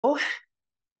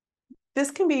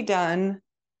this can be done.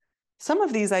 Some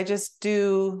of these I just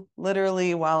do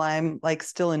literally while I'm like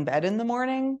still in bed in the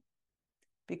morning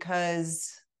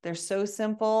because they're so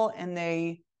simple and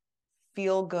they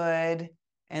feel good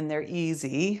and they're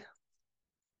easy.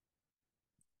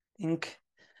 I think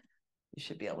you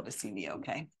should be able to see me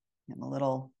okay. I'm a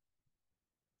little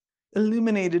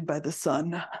illuminated by the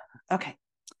sun. Okay.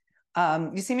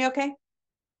 You see me okay?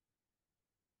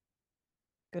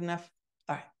 Good enough?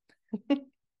 All right.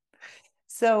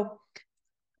 So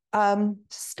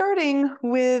starting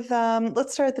with,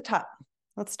 let's start at the top.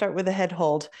 Let's start with a head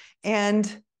hold.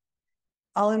 And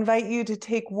I'll invite you to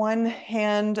take one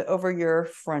hand over your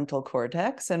frontal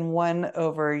cortex and one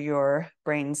over your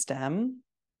brainstem.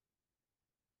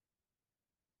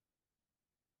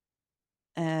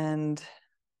 And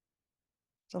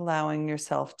allowing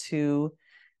yourself to,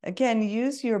 again,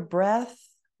 use your breath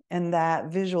and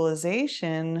that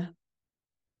visualization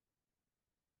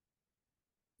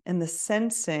and the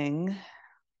sensing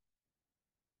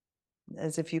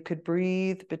as if you could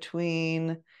breathe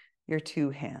between your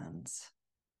two hands.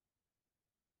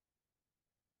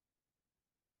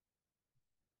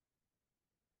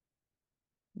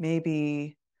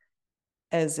 Maybe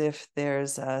as if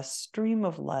there's a stream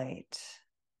of light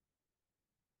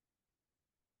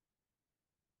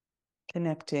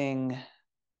connecting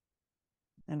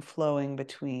and flowing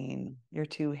between your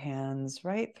two hands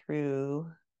right through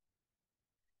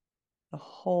the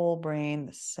whole brain,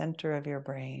 the center of your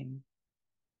brain.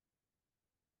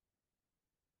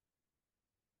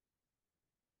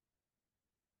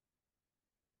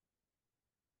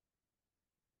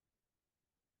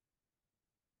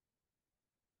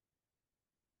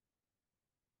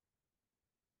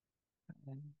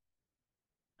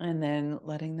 And then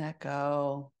letting that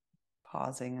go,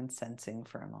 pausing and sensing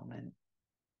for a moment.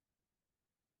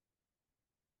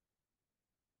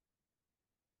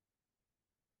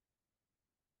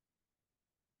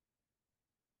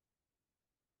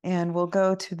 And we'll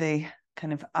go to the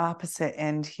kind of opposite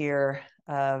end here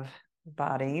of the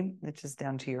body, which is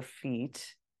down to your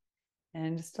feet.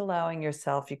 And just allowing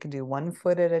yourself, you can do one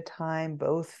foot at a time,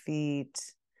 both feet,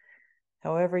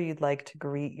 however you'd like to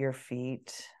greet your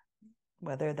feet,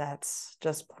 whether that's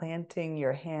just planting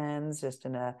your hands just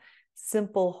in a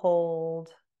simple hold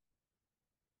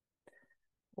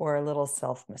or a little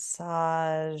self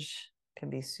massage, can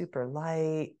be super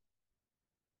light.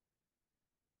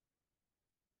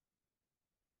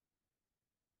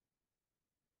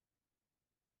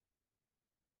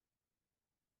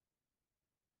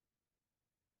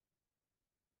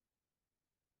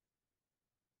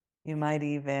 You might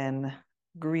even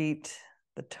greet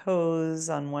the toes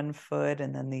on one foot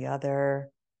and then the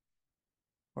other,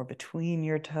 or between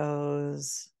your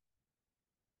toes.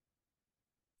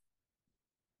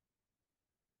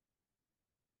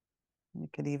 You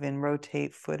could even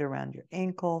rotate foot around your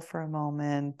ankle for a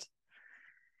moment.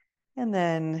 And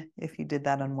then if you did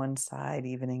that on one side,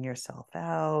 evening yourself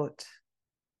out.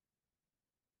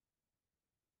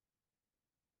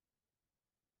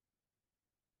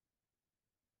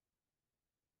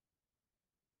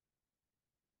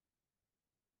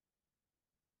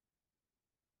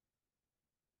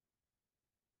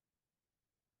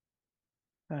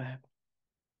 Good.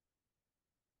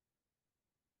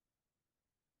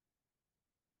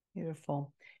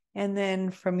 Beautiful. And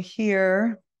then from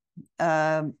here,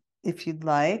 if you'd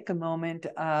like, a moment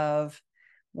of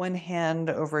one hand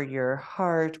over your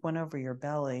heart, one over your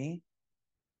belly.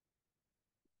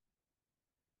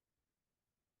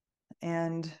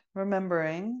 And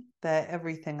remembering that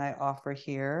everything I offer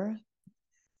here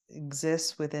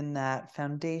exists within that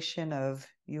foundation of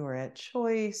you are at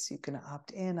choice. You can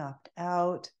opt in, opt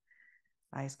out.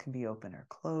 Eyes can be open or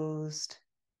closed.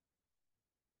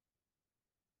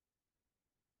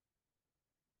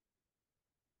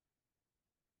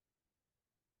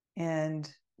 And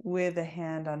with a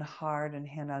hand on heart and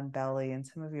hand on belly, and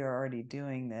some of you are already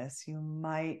doing this, you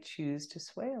might choose to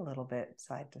sway a little bit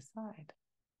side to side.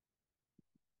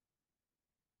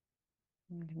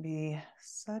 It can be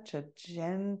such a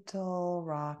gentle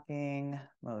rocking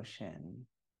motion.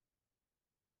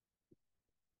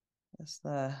 Just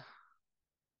an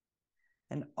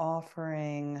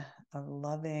offering of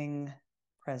loving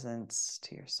presence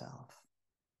to yourself.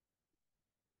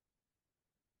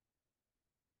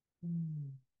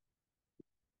 Mm.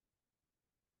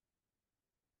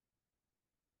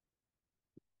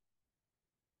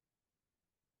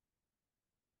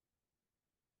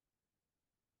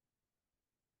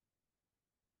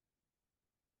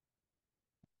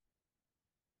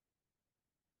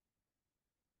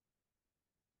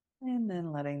 And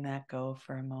then letting that go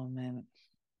for a moment.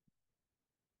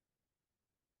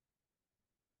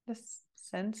 just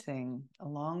sensing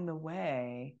along the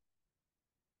way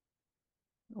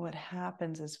what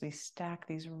happens as we stack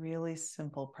these really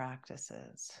simple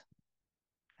practices.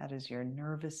 How does your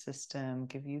nervous system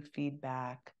give you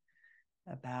feedback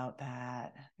about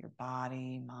that? Your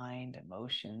body, mind,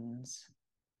 emotions.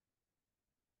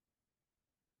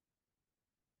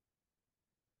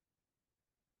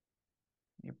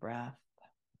 Your breath.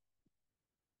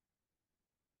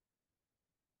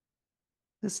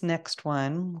 This next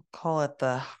one, we'll call it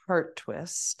the heart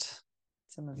twist.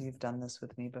 Some of you have done this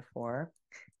with me before.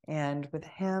 And with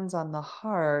hands on the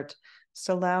heart, just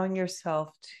allowing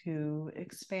yourself to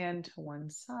expand to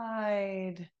one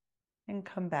side and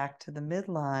come back to the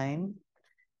midline,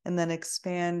 and then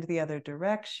expand the other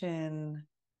direction,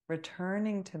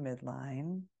 returning to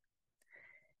midline,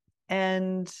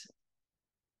 and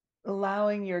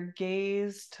allowing your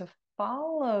gaze to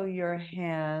follow your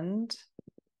hand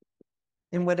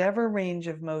in whatever range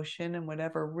of motion and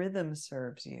whatever rhythm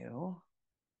serves you.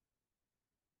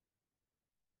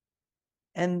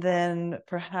 And then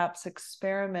perhaps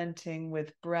experimenting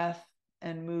with breath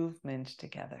and movement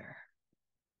together.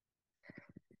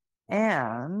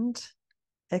 And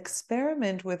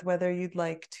experiment with whether you'd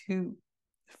like to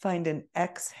find an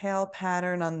exhale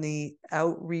pattern on the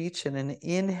outreach and an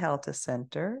inhale to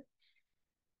center.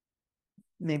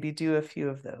 Maybe do a few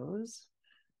of those.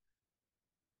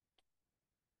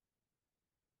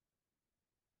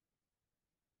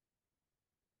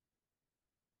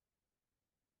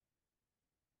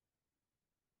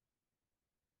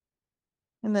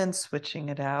 And then switching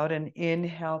it out, an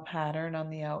inhale pattern on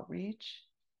the outreach.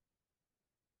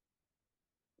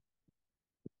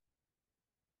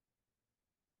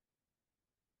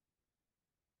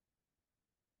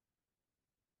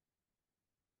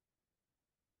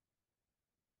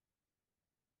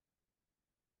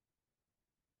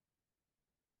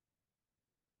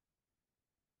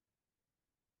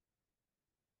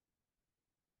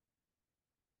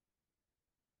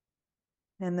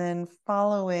 And then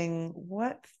following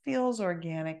what feels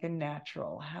organic and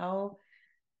natural. How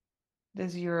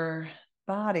does your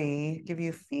body give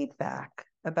you feedback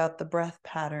about the breath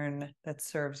pattern that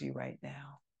serves you right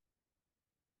now?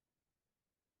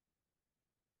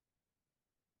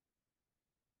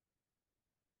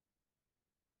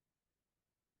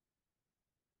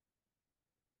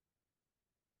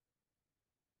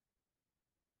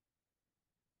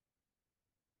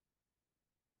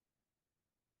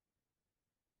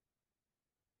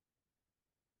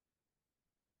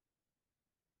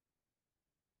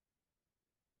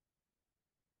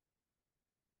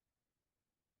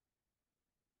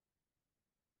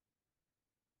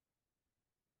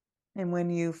 And when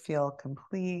you feel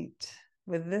complete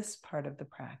with this part of the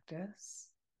practice,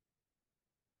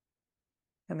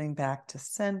 coming back to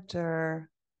center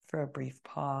for a brief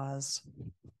pause.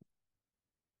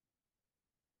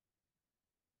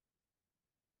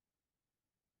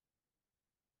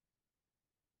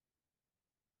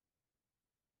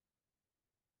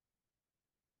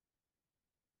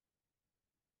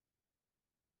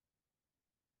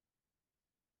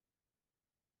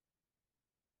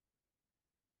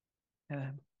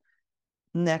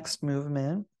 Next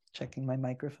movement, checking my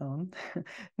microphone.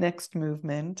 Next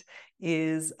movement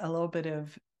is a little bit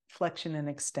of flexion and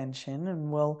extension.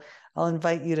 And I'll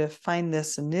invite you to find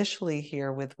this initially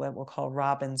here with what we'll call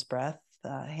Robin's breath,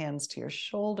 hands to your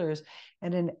shoulders,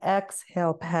 and an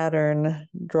exhale pattern,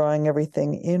 drawing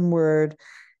everything inward,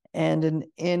 and an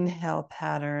inhale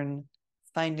pattern,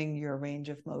 finding your range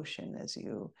of motion as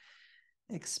you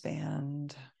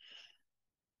expand.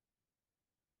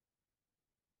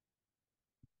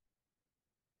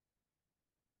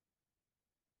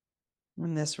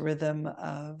 In this rhythm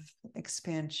of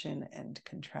expansion and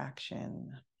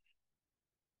contraction.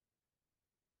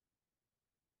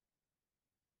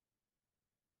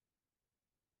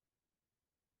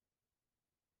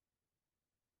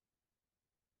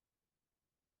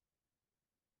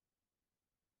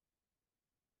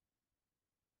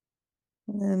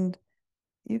 And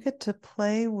you get to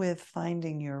play with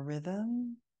finding your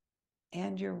rhythm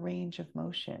and your range of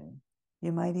motion.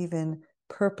 You might even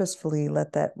purposefully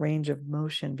let that range of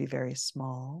motion be very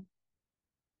small.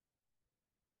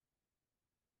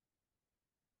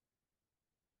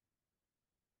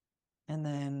 And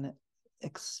then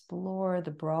explore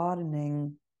the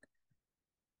broadening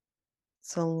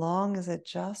so long as it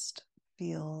just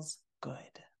feels good.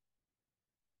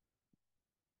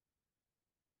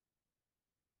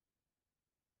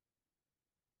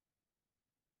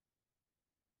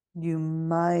 You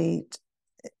might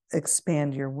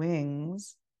expand your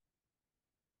wings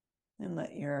and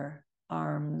let your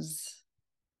arms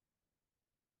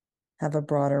have a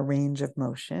broader range of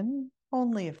motion,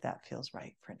 only if that feels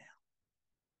right for now.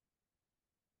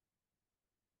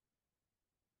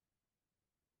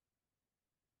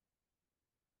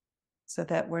 So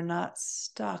that we're not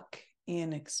stuck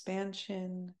in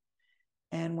expansion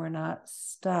and we're not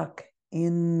stuck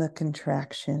in the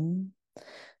contraction.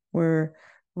 We're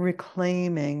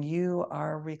reclaiming, you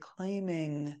are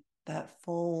reclaiming that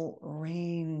full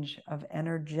range of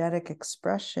energetic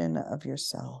expression of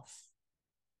yourself.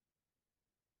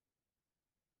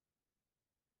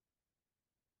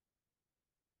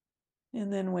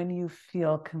 And then when you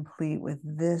feel complete with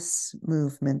this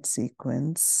movement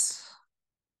sequence,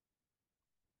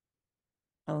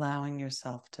 allowing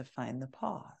yourself to find the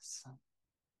pause.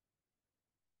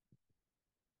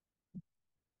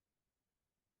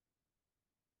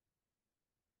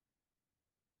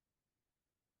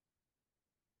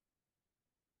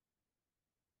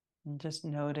 And just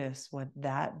notice what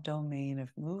that domain of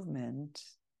movement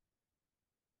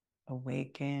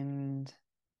awakened,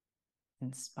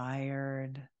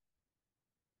 inspired,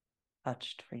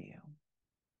 touched for you.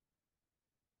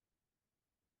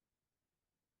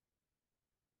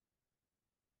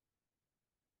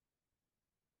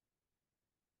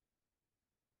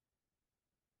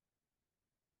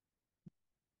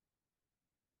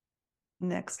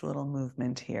 Next little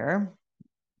movement here.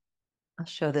 I'll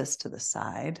show this to the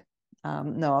side.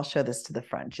 No, I'll show this to the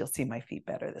front. You'll see my feet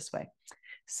better this way.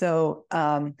 So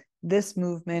this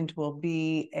movement will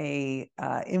be a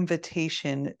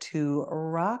invitation to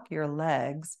rock your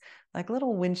legs like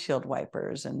little windshield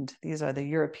wipers. And these are the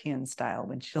European style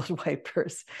windshield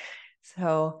wipers.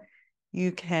 So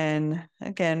you can,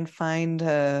 again, find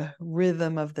a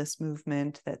rhythm of this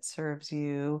movement that serves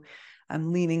you.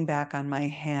 I'm leaning back on my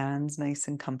hands, nice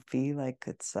and comfy, like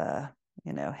it's,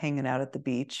 hanging out at the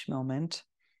beach moment.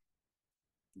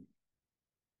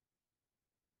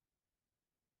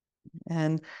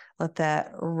 And let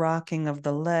that rocking of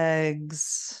the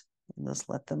legs, just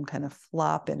let them kind of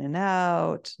flop in and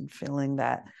out, and feeling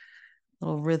that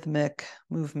little rhythmic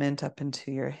movement up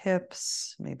into your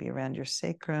hips, maybe around your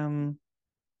sacrum.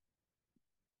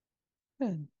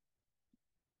 Good.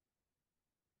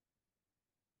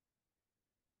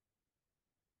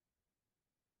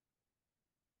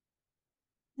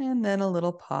 And then a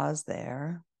little pause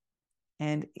there.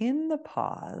 And in the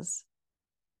pause,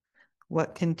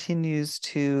 what continues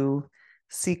to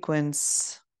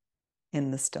sequence in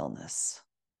the stillness?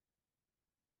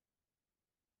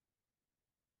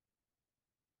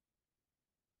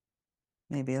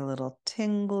 Maybe a little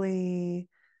tingly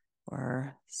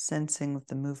or sensing with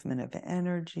the movement of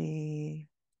energy,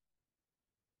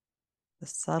 the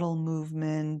subtle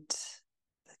movement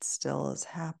that still is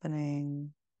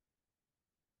happening.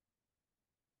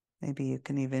 Maybe you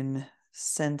can even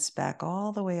sense back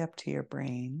all the way up to your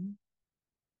brain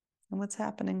and what's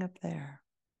happening up there.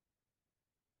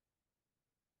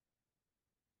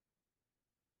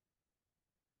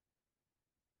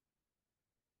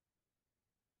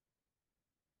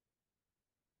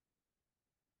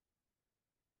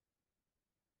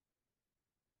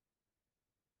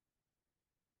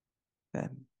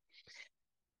 Good.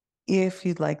 If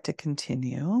you'd like to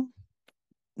continue,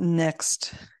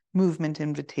 next movement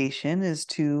invitation is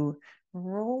to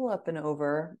roll up and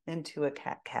over into a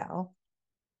cat-cow.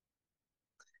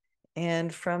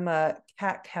 And from a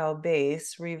cat-cow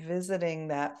base, revisiting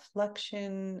that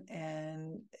flexion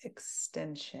and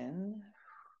extension.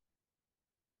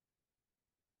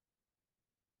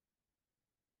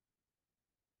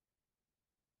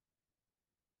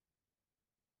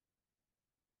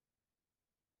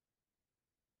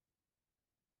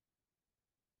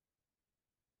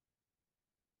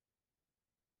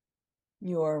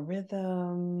 Your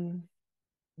rhythm,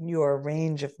 your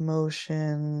range of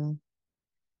motion.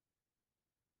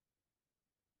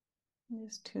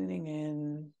 Just tuning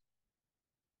in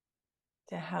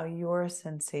to how your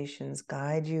sensations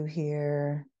guide you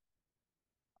here.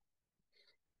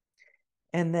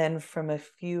 And then from a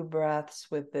few breaths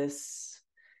with this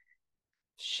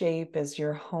shape as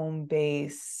your home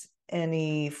base,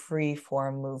 any free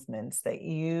form movements that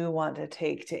you want to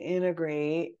take to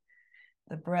integrate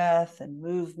the breath and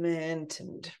movement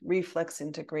and reflex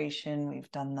integration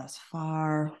we've done thus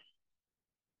far.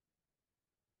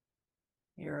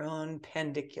 Your own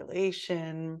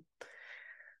pendiculation,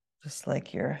 just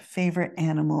like your favorite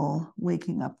animal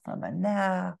waking up from a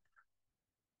nap.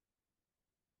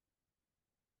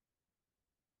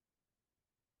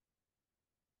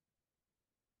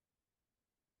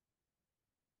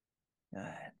 Good.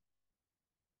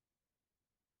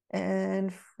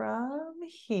 And from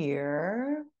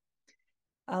here,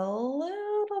 a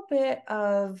little bit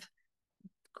of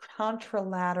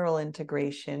contralateral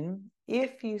integration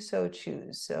if you so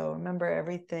choose. So remember,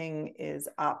 everything is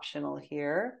optional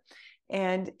here.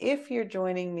 And if you're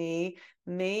joining me,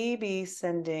 maybe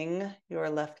sending your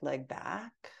left leg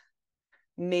back,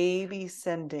 maybe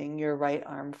sending your right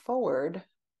arm forward,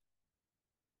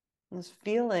 just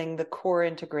feeling the core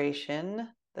integration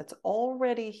that's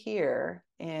already here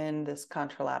in this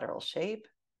contralateral shape.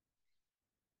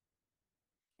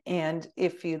 And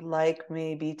if you'd like,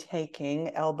 maybe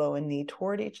taking elbow and knee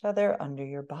toward each other under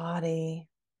your body,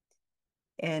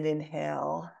 and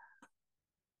inhale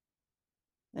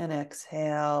and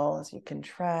exhale as you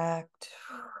contract.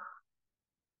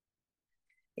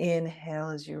 Inhale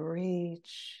as you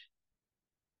reach.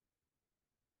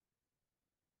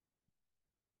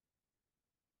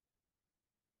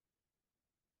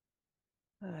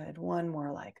 Good. One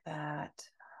more like that.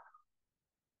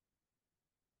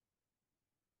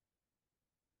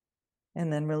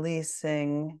 And then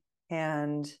releasing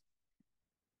hand,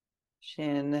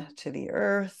 shin to the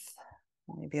earth.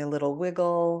 Maybe a little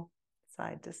wiggle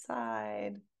side to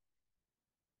side.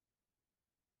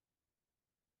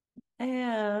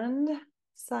 And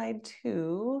side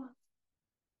two,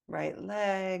 right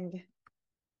leg,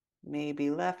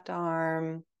 maybe left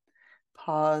arm,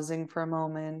 pausing for a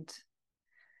moment,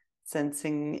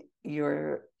 sensing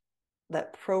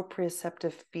that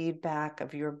proprioceptive feedback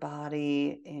of your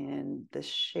body in the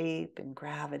shape and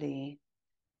gravity,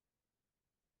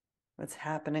 what's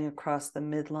happening across the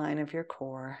midline of your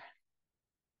core.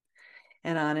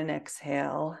 And on an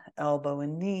exhale, elbow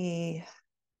and knee,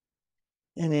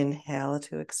 and inhale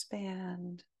to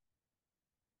expand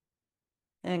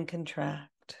and contract.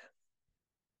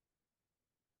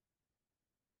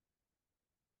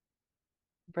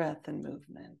 Breath and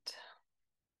movement.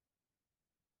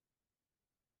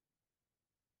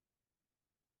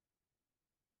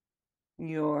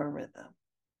 Your rhythm.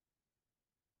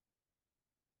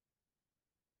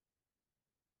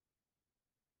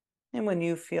 And when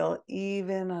you feel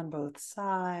even on both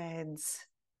sides,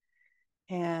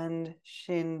 hand,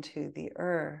 shin to the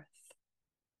earth,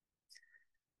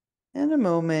 and a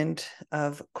moment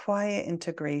of quiet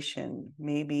integration,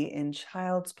 maybe in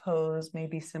child's pose,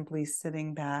 maybe simply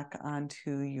sitting back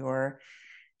onto your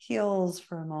heels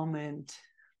for a moment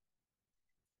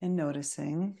and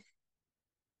noticing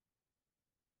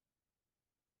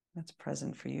what's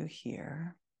present for you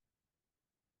here.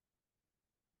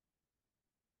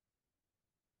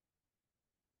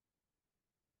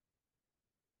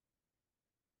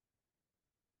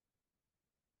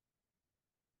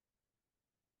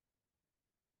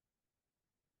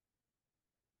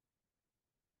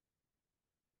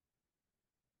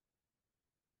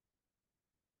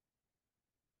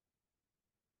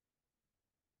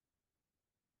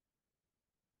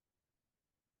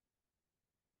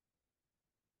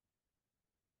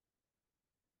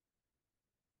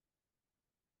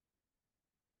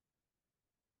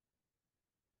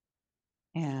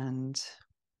 And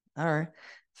our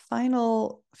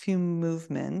final few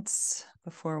movements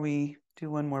before we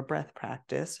do one more breath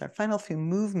practice, our final few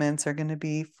movements are going to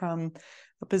be from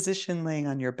a position laying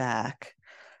on your back.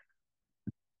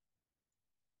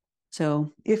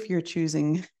 So if you're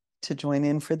choosing to join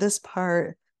in for this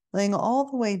part, laying all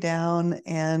the way down,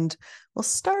 and we'll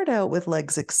start out with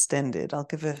legs extended. I'll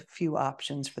give a few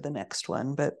options for the next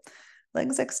one, but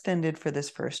legs extended for this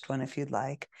first one if you'd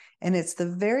like. And it's the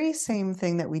very same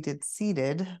thing that we did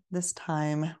seated, this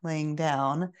time laying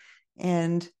down.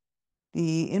 And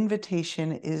the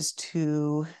invitation is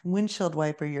to windshield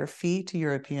wiper your feet,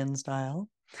 European style,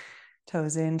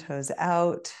 toes in, toes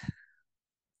out.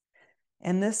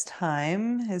 And this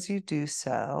time, as you do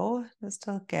so, just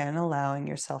again allowing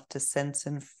yourself to sense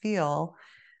and feel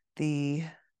the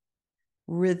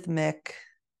rhythmic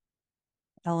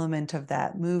element of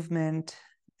that movement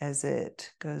as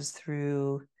it goes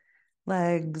through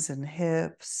legs and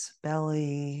hips,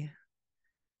 belly,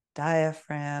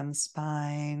 diaphragm,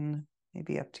 spine,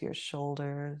 maybe up to your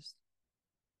shoulders.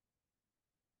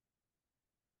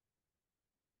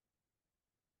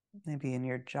 Maybe in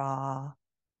your jaw,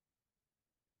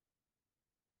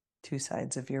 two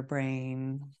sides of your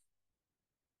brain.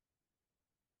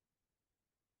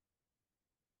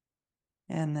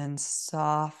 And then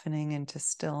softening into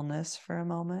stillness for a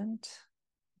moment,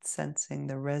 sensing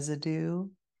the residue.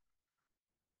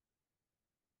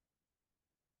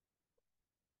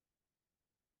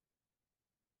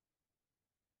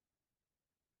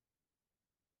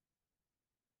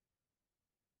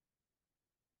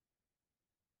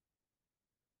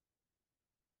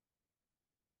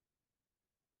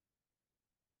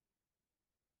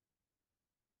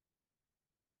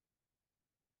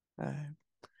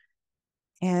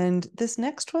 And this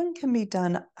next one can be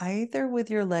done either with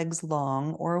your legs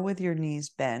long or with your knees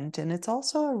bent. And it's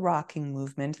also a rocking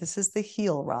movement. This is the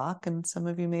heel rock. And some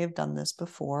of you may have done this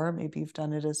before. Maybe you've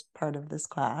done it as part of this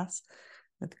class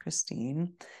with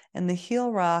Christine. And the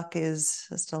heel rock is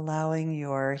just allowing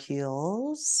your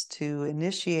heels to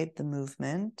initiate the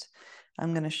movement.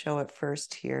 I'm going to show it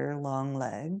first here, long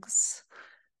legs.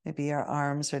 Maybe your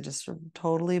arms are just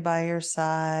totally by your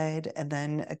side. And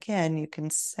then again, you can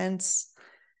sense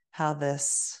how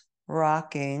this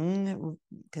rocking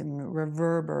can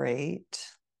reverberate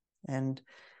and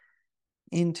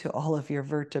into all of your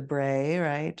vertebrae,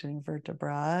 right? And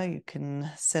vertebra, you can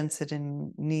sense it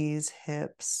in knees,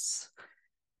 hips,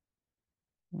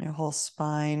 your whole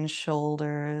spine,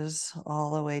 shoulders,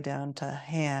 all the way down to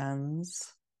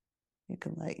hands. You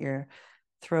can let your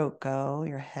throat go,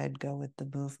 your head go with the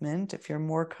movement. If you're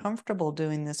more comfortable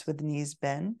doing this with knees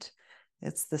bent,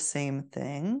 it's the same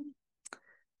thing.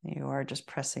 You are just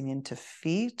pressing into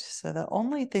feet. So the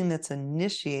only thing that's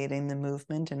initiating the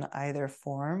movement in either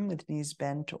form, with knees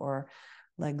bent or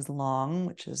legs long,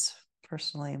 which is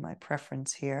personally my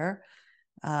preference here,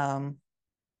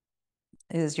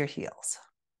 is your heels.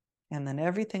 And then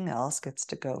everything else gets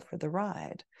to go for the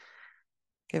ride,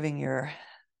 giving your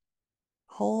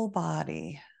whole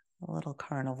body a little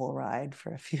carnival ride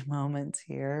for a few moments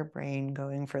here, brain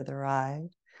going for the ride,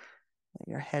 let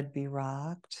your head be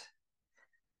rocked.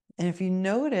 And if you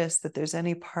notice that there's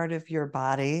any part of your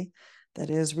body that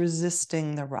is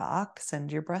resisting the rock,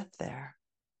 send your breath there.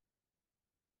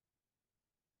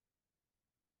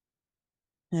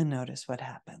 And notice what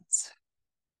happens.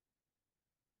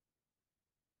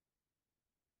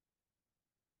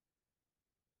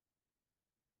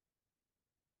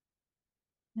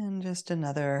 And just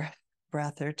another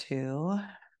breath or two.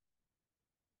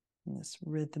 This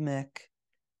rhythmic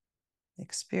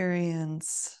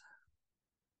experience.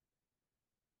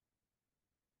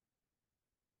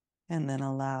 And then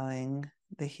allowing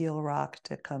the heel rock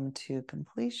to come to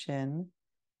completion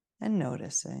and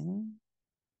noticing.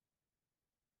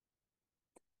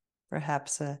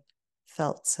 Perhaps a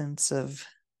felt sense of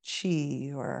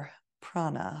chi or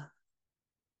prana,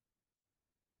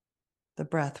 the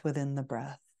breath within the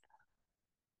breath,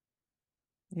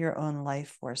 your own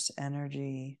life force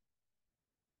energy,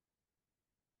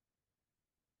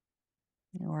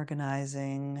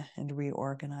 organizing and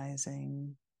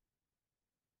reorganizing,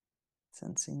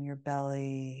 sensing your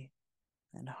belly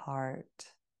and heart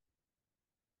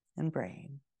and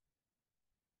brain,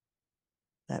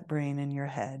 that brain in your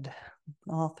head,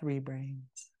 all three brains.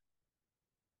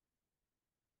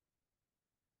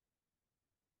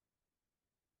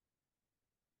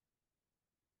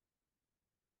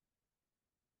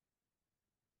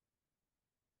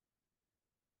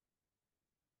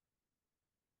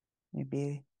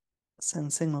 Maybe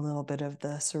sensing a little bit of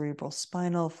the cerebral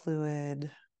spinal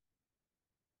fluid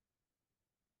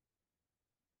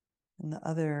and the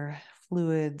other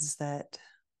fluids that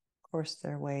course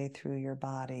their way through your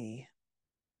body,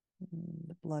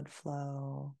 the blood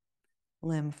flow,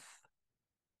 lymph.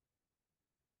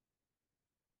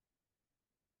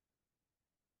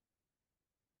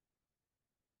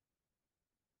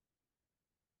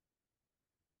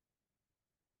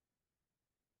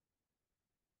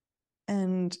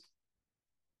 And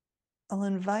I'll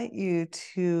invite you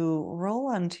to roll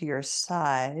onto your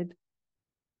side.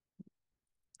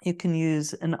 You can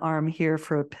use an arm here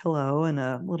for a pillow and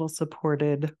a little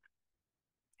supported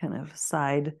kind of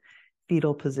side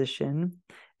fetal position.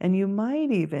 And you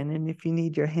might even, and if you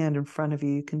need your hand in front of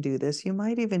you, you can do this. You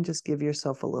might even just give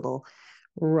yourself a little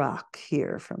rock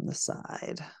here from the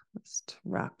side. Just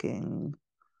rocking.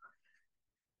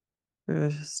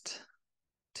 Just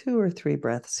 2 or 3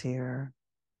 breaths here.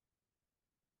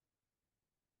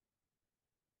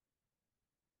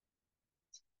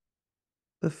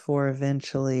 Before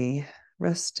eventually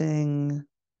resting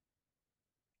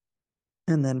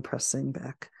and then pressing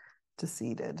back to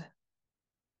seated.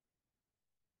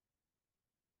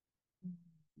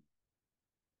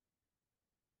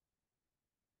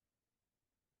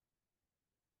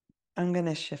 I'm going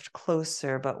to shift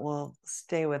closer, but we'll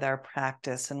stay with our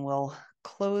practice and we'll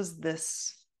close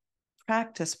this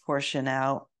practice portion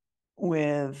out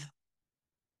with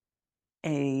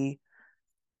a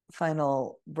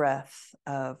final breath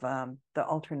of the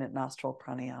alternate nostril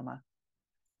pranayama.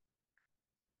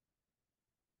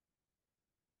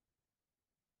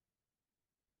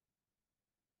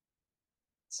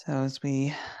 So as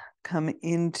we come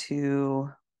into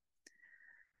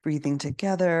breathing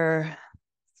together,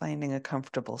 finding a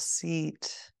comfortable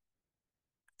seat,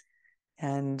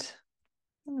 and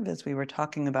As we were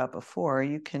talking about before,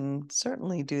 you can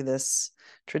certainly do this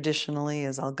traditionally,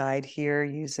 as I'll guide here,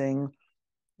 using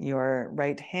your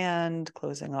right hand,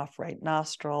 closing off right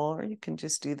nostril, or you can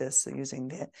just do this using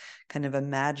the kind of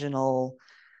imaginal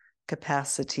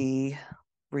capacity,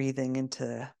 breathing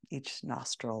into each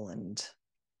nostril and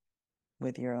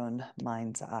with your own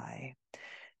mind's eye.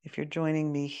 If you're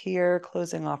joining me here,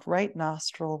 closing off right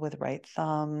nostril with right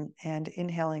thumb and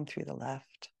inhaling through the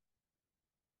left.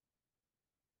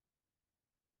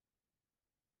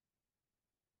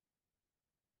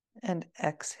 And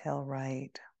exhale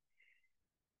right.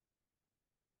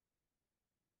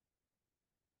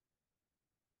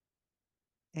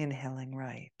 Inhaling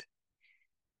right.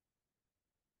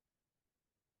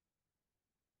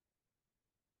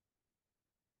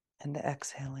 And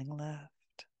exhaling left.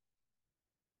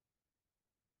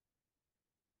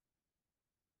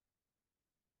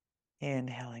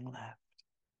 Inhaling left.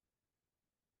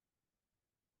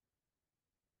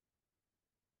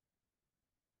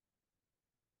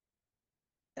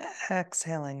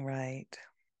 Exhaling right.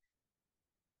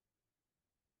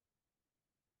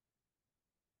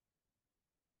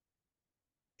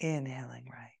 Inhaling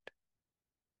right.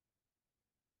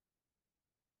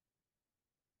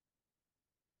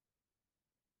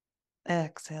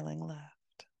 Exhaling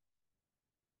left.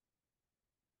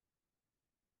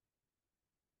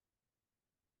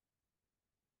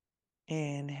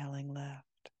 Inhaling left.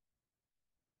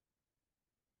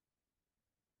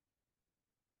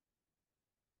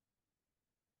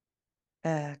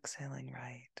 Exhaling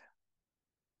right.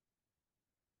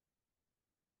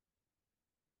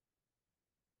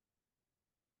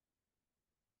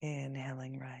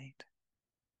 Inhaling right.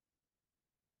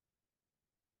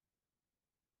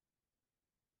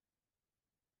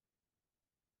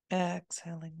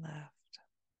 Exhaling left.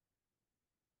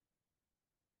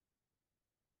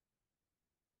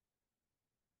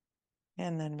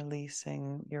 And then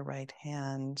releasing your right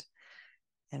hand.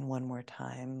 And one more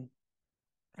time,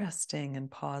 resting and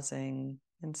pausing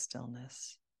in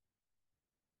stillness.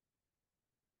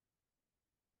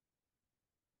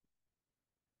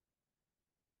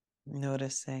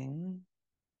 Noticing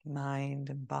mind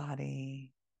and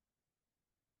body,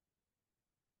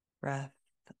 breath,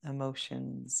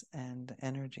 emotions, and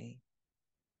energy.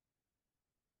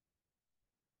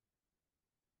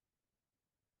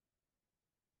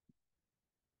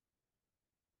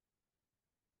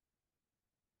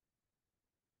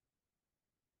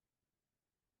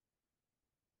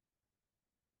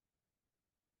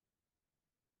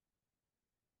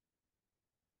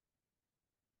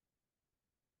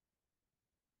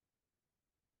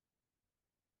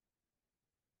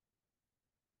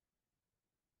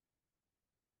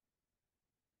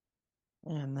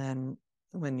 And then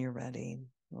when you're ready,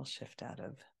 we'll shift out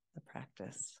of the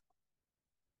practice.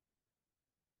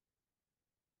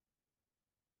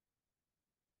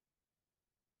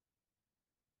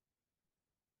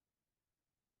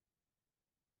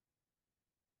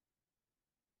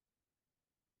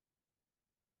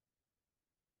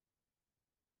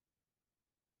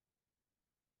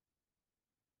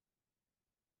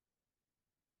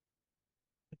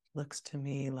 It looks to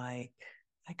me like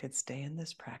I could stay in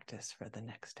this practice for the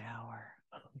next hour.